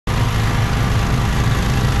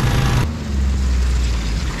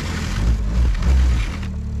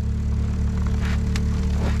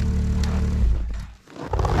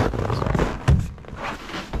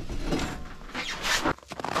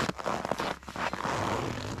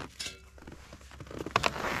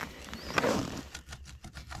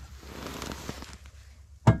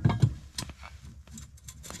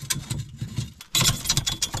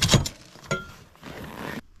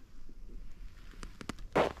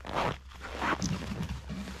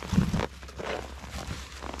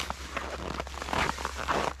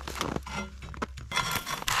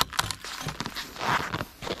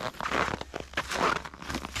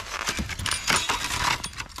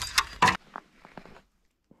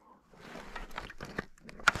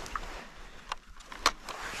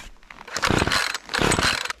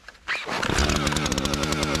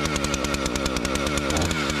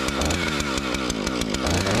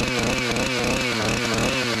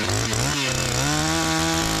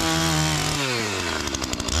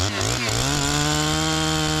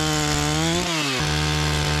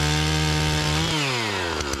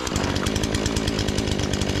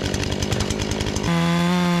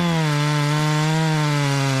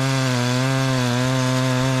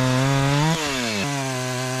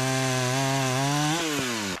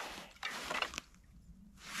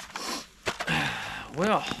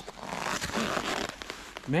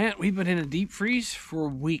Man, we've been in a deep freeze for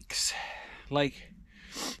weeks. Like,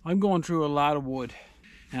 I'm going through a lot of wood.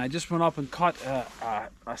 And I just went up and cut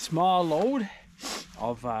a small load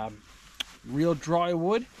of real dry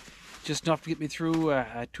wood. Just enough to get me through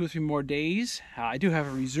 2 or 3 more days. I do have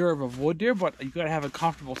a reserve of wood there, but you gotta have a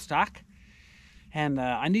comfortable stock. And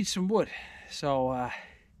I need some wood. So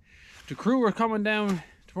the crew are coming down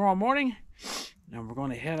tomorrow morning. And we're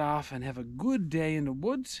going to head off and have a good day in the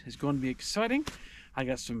woods. It's going to be exciting. I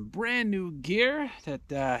got some brand new gear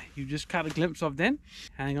that you just caught a glimpse of then.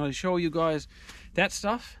 And I'm going to show you guys that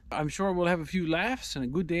stuff. I'm sure we'll have a few laughs and a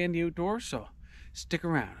good day in the outdoors. So stick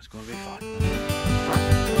around. It's going to be fun.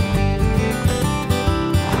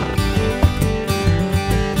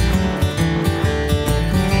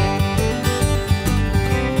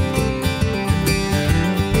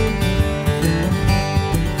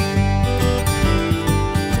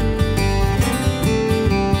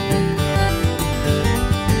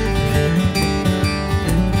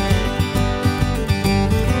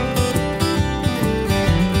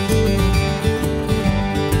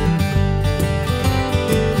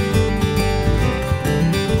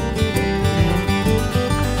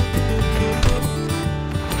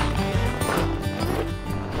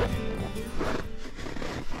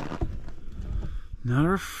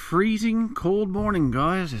 Another freezing cold morning,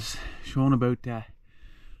 guys. It's showing about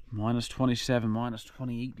minus 27, minus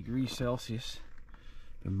 28 degrees Celsius,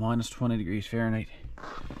 but minus 20 degrees Fahrenheit.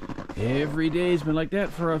 Every day's been like that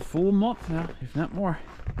for a full month now, if not more.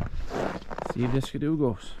 See if this Skidoo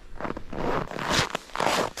goes,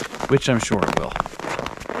 which I'm sure it will.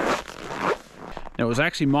 Now, it was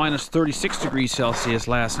actually minus 36 degrees Celsius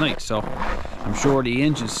last night, so I'm sure the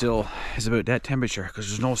engine still is about that temperature because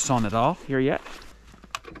there's no sun at all here yet.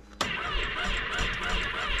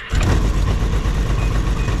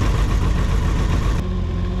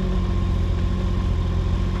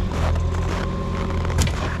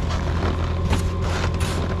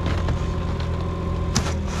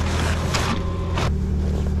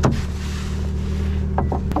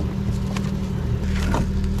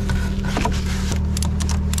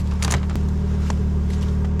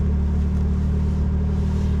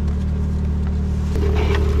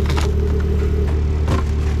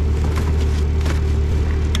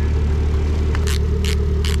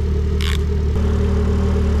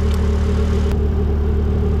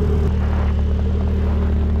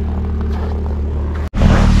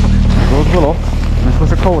 Willow, and I put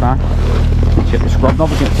her coat on. She had to scrub up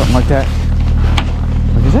against something like that.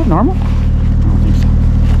 Like, is that normal? I don't think so.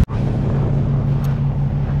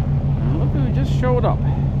 And look who just showed up.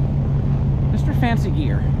 Mr. Fancy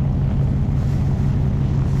Gear.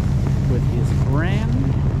 With his brand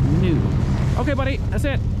new. Okay, buddy, that's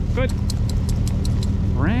it. Good.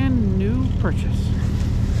 Brand new purchase.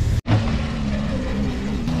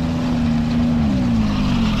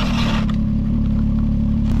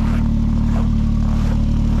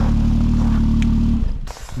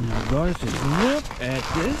 Guys, just look at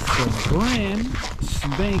this, the brand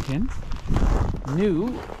spanking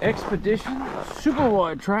new Expedition Super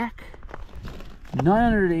Wide Track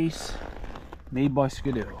 900 Ace made by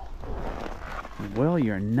Skidoo. Well,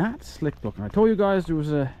 you're not slick looking. I told you guys there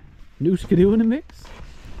was a new Skidoo in the mix,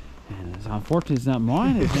 and unfortunately it's not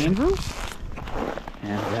mine, it's Andrew's.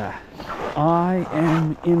 And I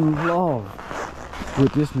am in love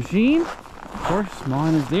with this machine. Of course,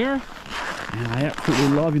 mine is there. And I absolutely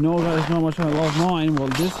love, you know guys know how much I love mine. Well,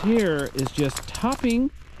 this here is just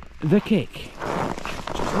topping the cake.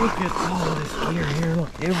 Just look at all of this gear here. Look,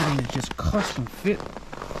 everything is just custom fit.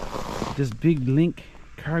 This big Link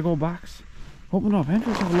cargo box. Open up,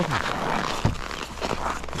 Andrew, have a look at it.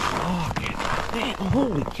 Oh, man,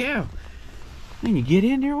 holy cow. Man, you get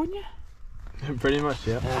in there, wouldn't you? Pretty much,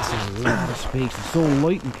 yeah. That's a lot of space. It's so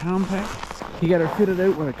light and compact. You got her fitted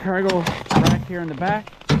out with a cargo rack here in the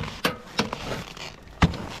back.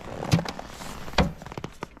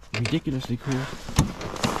 Ridiculously cool.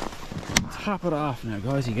 Top it off now,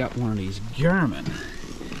 guys. You got one of these Garmin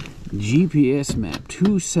GPS map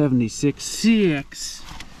 276 CX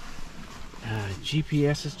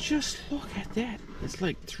GPSs. Just look at that. It's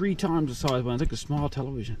like 3 times the size, but it's like a small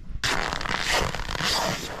television.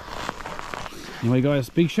 Anyway, guys,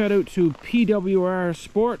 big shout out to PWR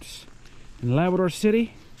Sports in Labrador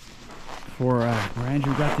City for where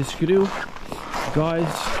Andrew got this Skidoo. Guys,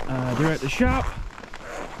 they're at the shop.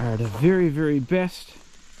 Are the very, very best,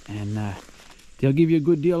 and they'll give you a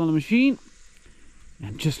good deal on the machine,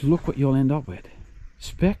 and just look what you'll end up with.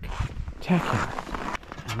 Spectacular.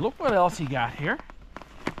 And look what else you got here.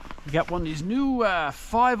 You got one of these new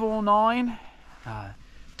 509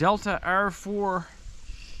 Delta R4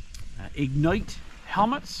 Ignite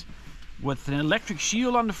helmets with an electric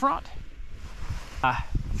shield on the front.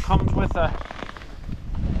 Comes with a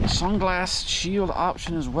sunglass shield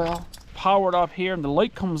option as well. Powered up here, and the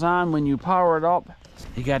light comes on when you power it up.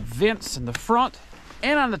 You got vents in the front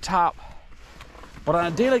and on the top. But on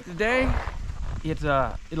a day like today,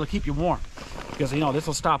 it'll keep you warm, because you know this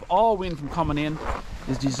will stop all wind from coming in.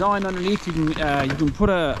 It's designed underneath. You can put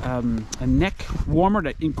a neck warmer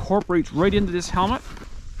that incorporates right into this helmet.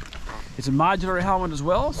 It's a modular helmet as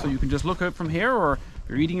well, so you can just look out from here, or if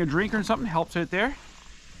you're eating your drink or something, helps out there.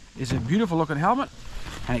 It's a beautiful looking helmet,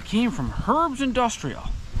 and it came from Herbs Industrial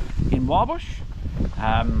in Wabash.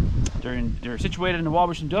 They're situated in the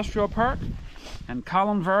Wabash Industrial Park, and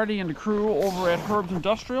Colin Vardy and the crew over at Herbs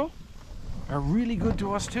Industrial are really good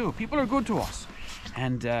to us too. People are good to us,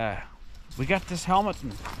 and we got this helmet,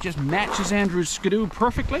 and it just matches Andrew's Skidoo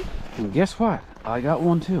perfectly. And guess what? I got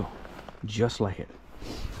one too, just like it.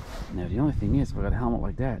 Now the only thing is, if I got a helmet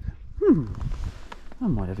like that, I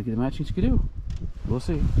might have to get a matching Skidoo. We'll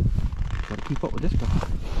see. Gotta keep up with this guy.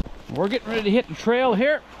 We're getting ready to hit the trail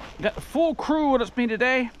here. Got the full crew with us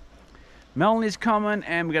today. Melanie's coming,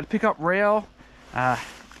 and we got to pick up rail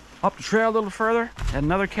up the trail a little further at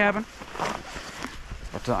another cabin.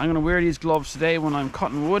 But I'm going to wear these gloves today when I'm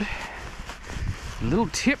cutting wood. A little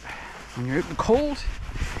tip: when you're out in the cold,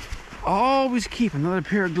 always keep another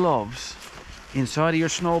pair of gloves inside of your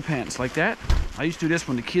snow pants like that. I used to do this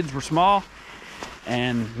when the kids were small,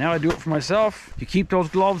 and now I do it for myself. You keep those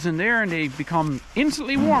gloves in there and they become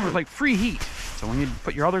instantly warm. It's like free heat. So when you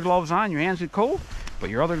put your other gloves on, your hands get cold, put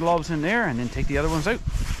your other gloves in there and then take the other ones out.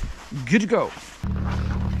 Good to go.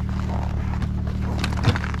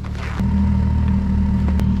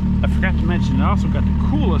 I forgot to mention, I also got the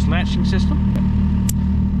coolest latching system.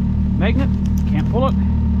 Magnet, can't pull it.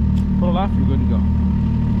 Pull it off, you're good to go.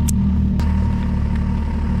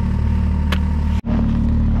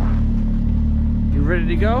 Ready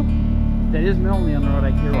to go? That is Melanie on the road,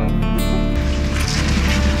 I hear one.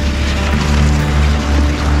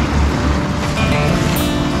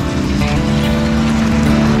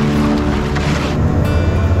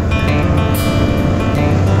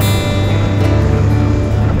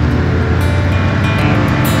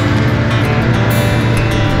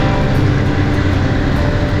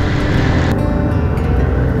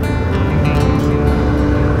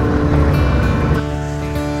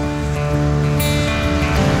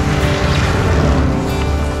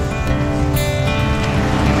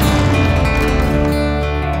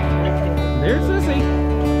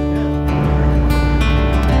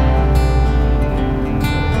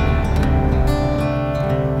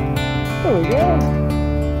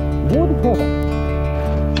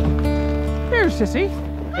 There's Sissy,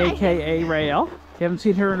 aka Rael. You haven't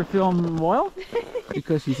seen her in a film in a while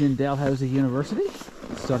because she's in Dalhousie University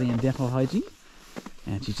studying dental hygiene,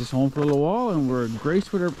 and she's just home for a little while, and we're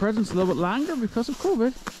graced with her presence a little bit longer because of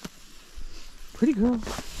COVID. Pretty girl.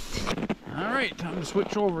 All right, time to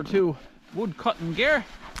switch over to wood cutting gear.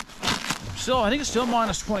 I think it's still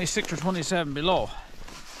minus 26 or 27 below,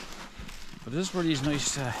 but this is where these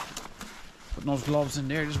nice putting those gloves in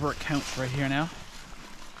there. This is where it counts right here now.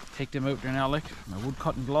 Take them out there now, like my wood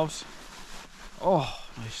cutting gloves. Oh,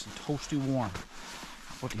 nice and toasty warm.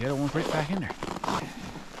 Put the other ones right back in there.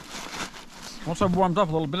 Once I've warmed up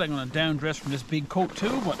a little bit, I'm going to down dress from this big coat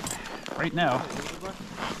too, but right now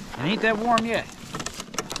it ain't that warm yet.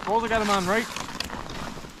 Suppose I got them on right.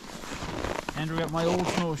 Andrew got my old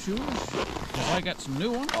snowshoes. I got some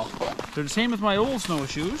new ones. They're the same as my old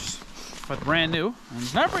snowshoes, but brand new. And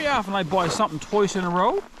it's not very often I buy something twice in a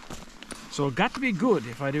row, so it got to be good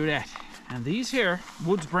if I do that. And these here,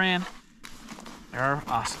 Woods brand, are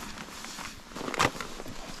awesome.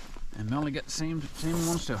 And Melanie got the same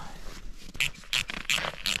ones too.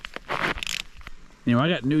 Anyway, I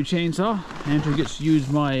got a new chainsaw. Andrew gets to use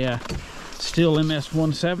my Stihl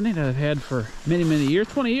MS-170 that I've had for many years.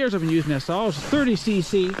 20 years I've been using that saw. It's a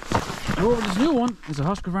 30cc. However, this new one is a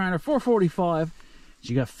Husqvarna 445.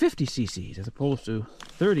 You got 50 cc's as opposed to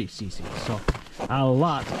 30 cc's. So a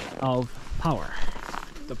lot of power.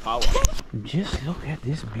 The power. Just look at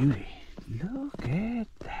this beauty. Look at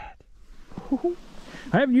that.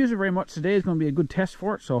 I haven't used it very much today. It's going to be a good test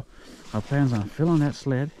for it. So our plans on filling that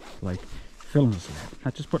sled, like filling the sled.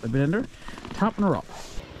 Not just putting a bit in there, topping her up.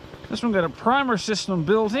 This one got a primer system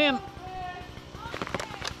built in.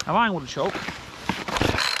 Now mine would choke.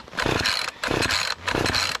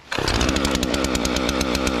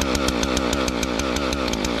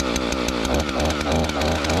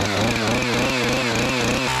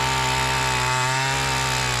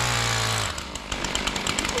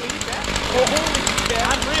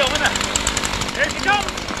 Unreal, isn't it? There she comes!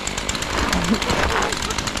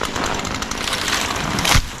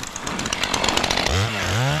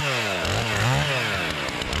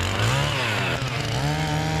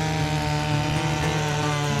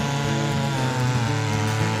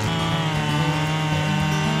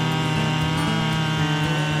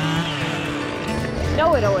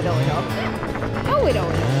 No, we don't. No, we don't. No, we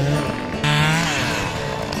don't.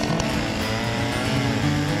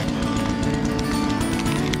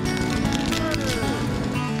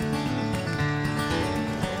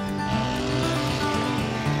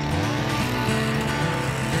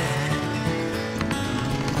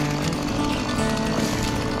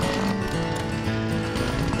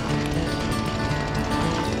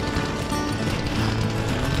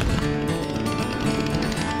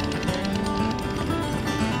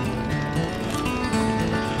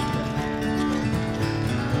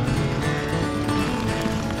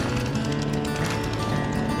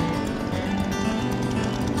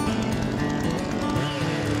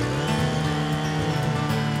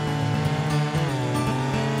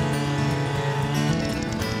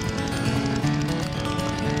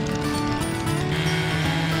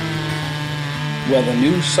 Well, the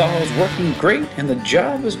new saw is working great and the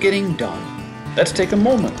job is getting done. Let's take a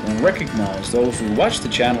moment and recognize those who watch the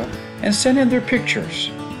channel and send in their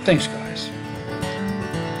pictures. Thanks, guys.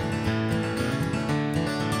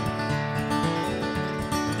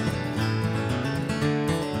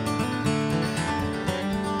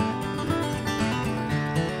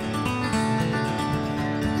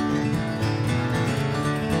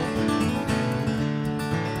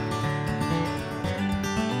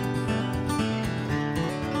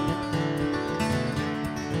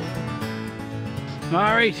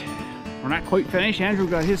 Alright, we're not quite finished. Andrew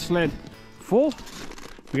got his sled full.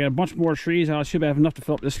 We got a bunch more trees. I should have enough to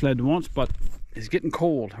fill up this sled once, but it's getting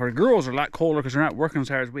cold. Our girls are a lot colder because they're not working as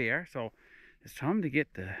hard as we are, so it's time to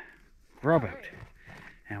get the grub out.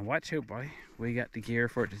 And watch out, buddy. We got the gear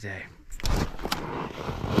for it today.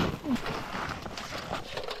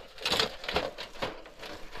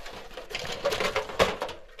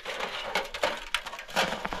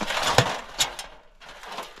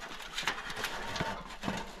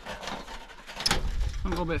 I'm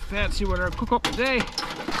a little bit fancy with our cook-up today.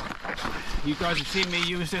 You guys have seen me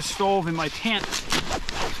use this stove in my tent.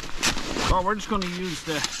 Well, we're just going to use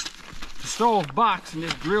the stove box and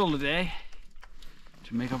this grill today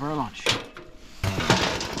to make up our lunch.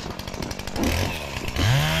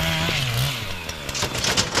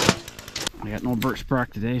 I got no birch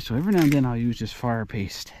bark today, so every now and then I'll use this fire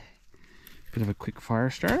paste. Bit of a quick fire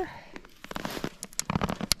starter.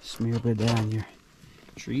 Smear a bit down your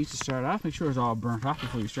trees to start off. Make sure it's all burnt off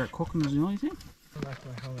before you start cooking is the only thing. I know,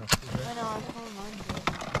 I was holding on to it.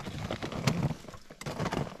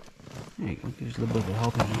 There you go, gives a little bit of a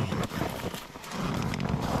helping hand.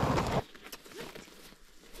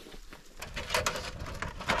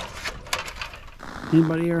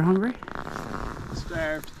 Anybody here hungry?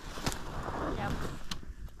 Starved. Yep.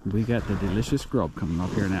 We got the delicious grub coming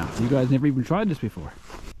up here now. You guys never even tried this before.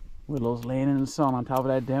 Willow's laying in the sun on top of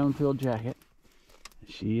that down-filled jacket.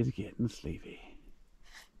 She is getting sleepy.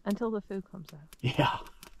 Until the food comes out. Yeah.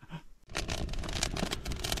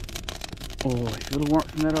 Oh, I feel the warmth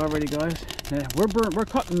from that already, guys. We're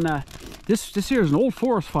cutting, this here is an old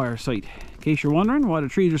forest fire site. In case you're wondering why the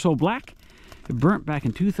trees are so black. It burnt back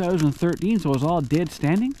in 2013, so it's all dead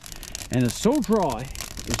standing. And it's so dry,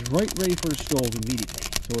 it's right ready for the stove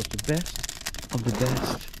immediately. So it's the best of the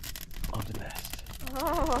best of the best.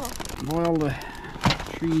 Oh. While the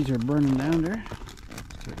trees are burning down there,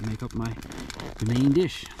 start to make up my main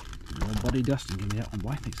dish. My old buddy Dustin gave me that one.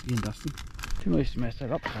 Boy, thanks again, Dustin. Too nice to mess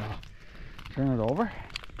that up, so I'll turn it over.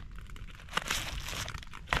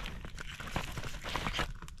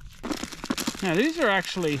 Now these are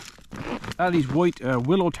actually these white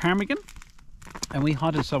willow ptarmigan, and we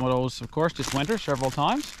hunted some of those, of course, this winter several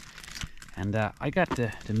times. And I got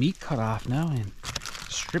the meat cut off now in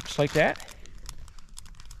strips like that.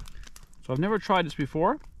 So I've never tried this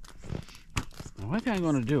before. Now, one thing I'm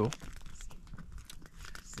going to do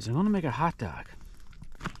is I'm going to make a hot dog,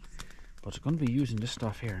 but it's going to be using this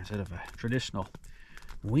stuff here instead of a traditional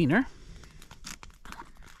wiener.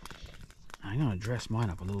 I'm going to dress mine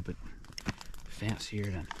up a little bit fancier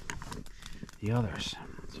than the others.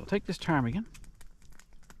 So I'll take this ptarmigan,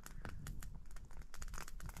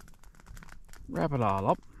 wrap it all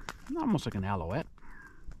up, almost like an alouette.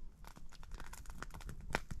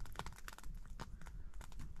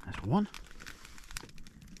 That's one.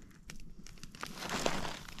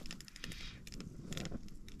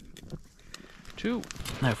 Two.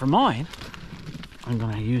 Now for mine, I'm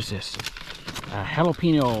going to use this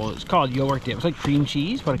jalapeno. It's called yogurt dip. It's like cream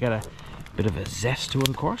cheese, but I got a bit of a zest to it,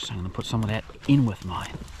 of course. I'm going to put some of that in with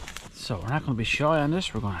mine. So we're not going to be shy on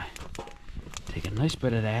this. We're going to take a nice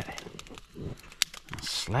bit of that and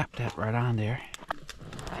slap that right on there.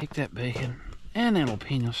 Take that bacon and then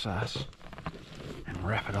jalapeno sauce and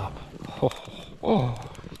wrap it up. Oh,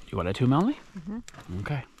 You want that too, Melanie?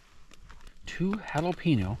 Okay. 2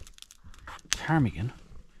 jalapeno ptarmigan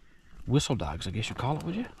whistle dogs, I guess you call it,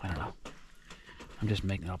 would you? I don't know. I'm just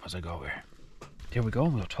making it up as I go here. There we go.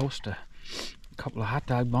 We'll toast a couple of hot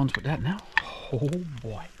dog buns with that now. Oh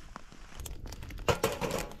boy.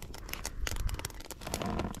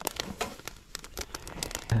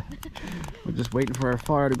 We're just waiting for our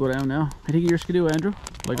fire to go down now. I think you're Skidoo, Andrew.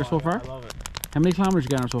 Like her so far? I love it. How many kilometers you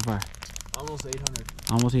got on so far? Almost 800.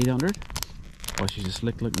 Almost 800? Well, she's a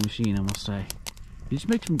slick looking machine, I must say. She just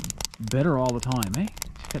makes them better all the time, eh?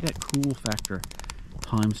 She's got that cool factor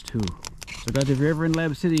 ×2. So guys, if you're ever in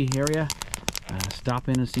Lab City area, stop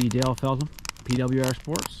in and see Dale Feltham, PWR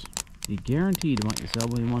Sports. You're guaranteed to want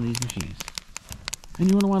yourself one of these machines. And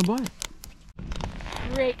you want to buy it.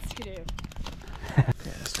 Great Skidoo.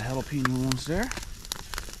 Okay, that's the jalapeno ones there.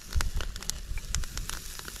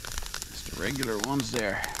 That's the regular ones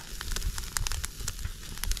there.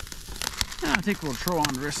 Now I think we'll throw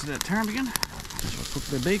on the rest of that ptarmigan. We'll cook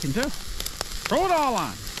the bacon too. Throw it all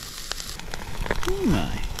on. Oh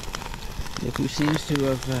my. Look who seems to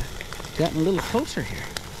have gotten a little closer here.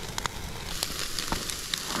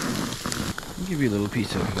 I'll give you a little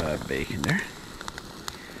piece of bacon there.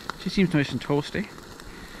 She seems nice and toasty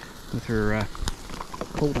with her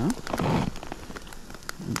pull down.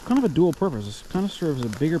 It's kind of a dual purpose. It kind of serves a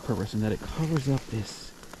bigger purpose in that it covers up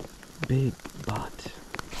this big butt.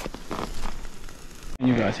 And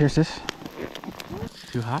you guys, here's this.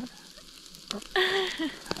 Too hot?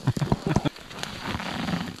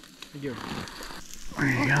 There you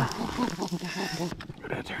go. Look at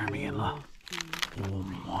that ptarmigan, look. Oh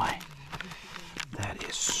my. That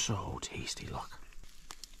is so tasty, look.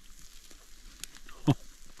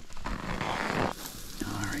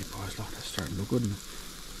 Alright boys, look, that's starting to look good.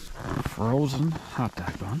 Frozen hot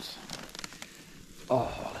dog buns.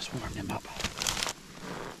 Oh, let's warm them up.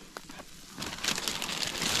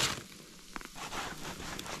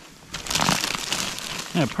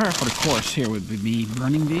 Now, part for the course here would be me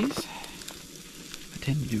burning these. I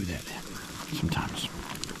tend to do that sometimes.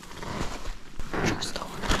 Just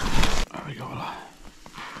over. There we go.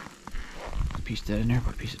 A piece of that in there,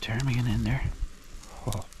 put a piece of ptarmigan in there.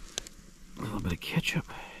 Oh. A little bit of ketchup.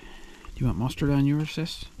 Do you want mustard on yours,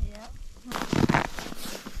 sis? Yeah.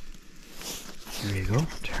 There you go.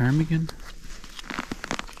 Ptarmigan.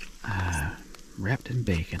 Wrapped in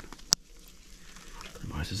bacon.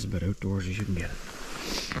 Boys, this is about outdoors as you can get it.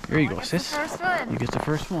 There you go, sis. The first one. You get the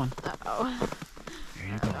first one. Uh-oh. There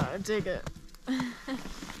you go. Oh, dig it.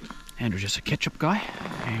 Andrew's just a ketchup guy.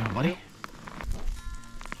 There you go, buddy.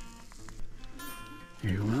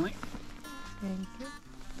 Here you go, Melanie. Thank you.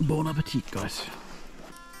 Bon appetit, guys.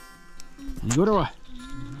 You go to what?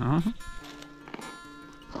 Uh-huh.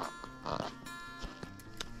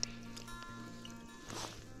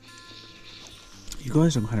 You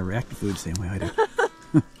guys don't kind of react to food the same way I do.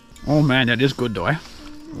 Oh man, that is good though, eh?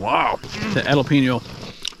 Wow. The jalapeno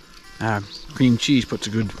cream cheese puts a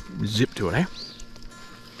good zip to it, eh?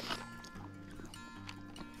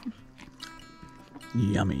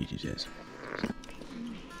 Yummy, she says.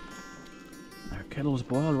 Our kettle is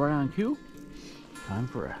boiled right on cue. Time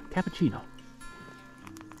for a cappuccino.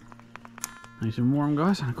 Nice and warm,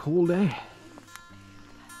 guys, on a cold day.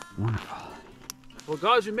 Wonderful. Well,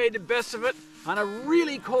 guys, we made the best of it on a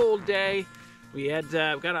really cold day. We had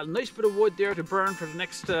got a nice bit of wood there to burn for the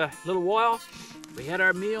next little while. We had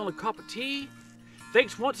our meal and a cup of tea.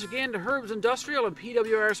 Thanks once again to Herbs Industrial and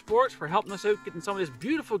PWR Sports for helping us out getting some of this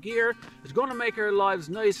beautiful gear. It's going to make our lives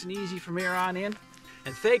nice and easy from here on in.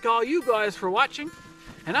 And thank all you guys for watching.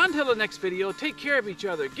 And until the next video, take care of each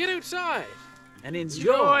other, get outside, and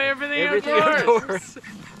enjoy everything outdoors.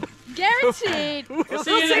 Guaranteed. We'll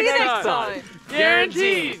see you next time.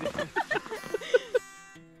 Guaranteed.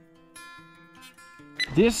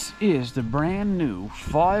 This is the brand new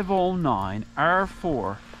 509 R4.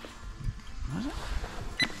 What is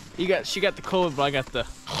it? She got the code, but I got the.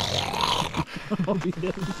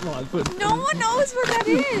 No one knows what that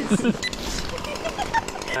is.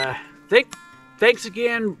 Thanks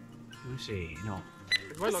again. Let me see. No.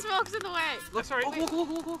 The smoke's in the way. Look, sorry. Wait.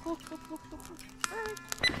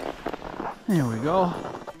 There we go.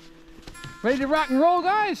 Ready to rock and roll,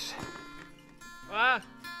 guys? Ah.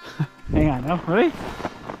 Hang on now. Ready?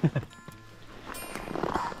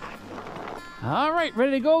 All right,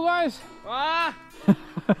 ready to go, guys? Ah.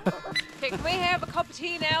 Okay, can we have a cup of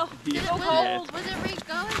tea now? Yeah. So cold. Was it Reach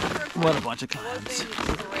going? What a bunch of clams.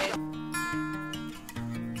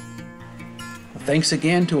 Thanks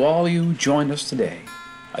again to all you who joined us today.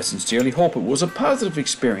 I sincerely hope it was a positive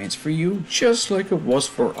experience for you, just like it was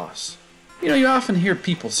for us. You know, you often hear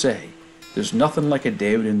people say, There's nothing like a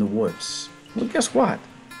day out in the woods. Well, guess what?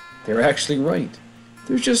 They're actually right.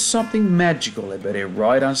 There's just something magical about a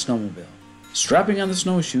ride on snowmobile. Strapping on the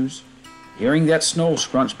snowshoes, hearing that snow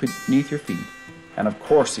scrunch beneath your feet, and of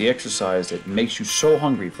course the exercise that makes you so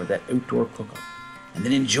hungry for that outdoor cookup, and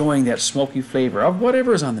then enjoying that smoky flavor of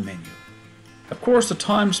whatever is on the menu. Of course, the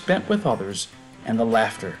time spent with others and the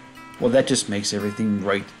laughter, well, that just makes everything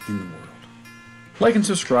right in the world. Like and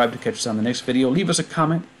subscribe to catch us on the next video, leave us a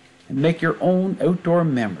comment, and make your own outdoor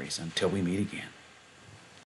memories until we meet again.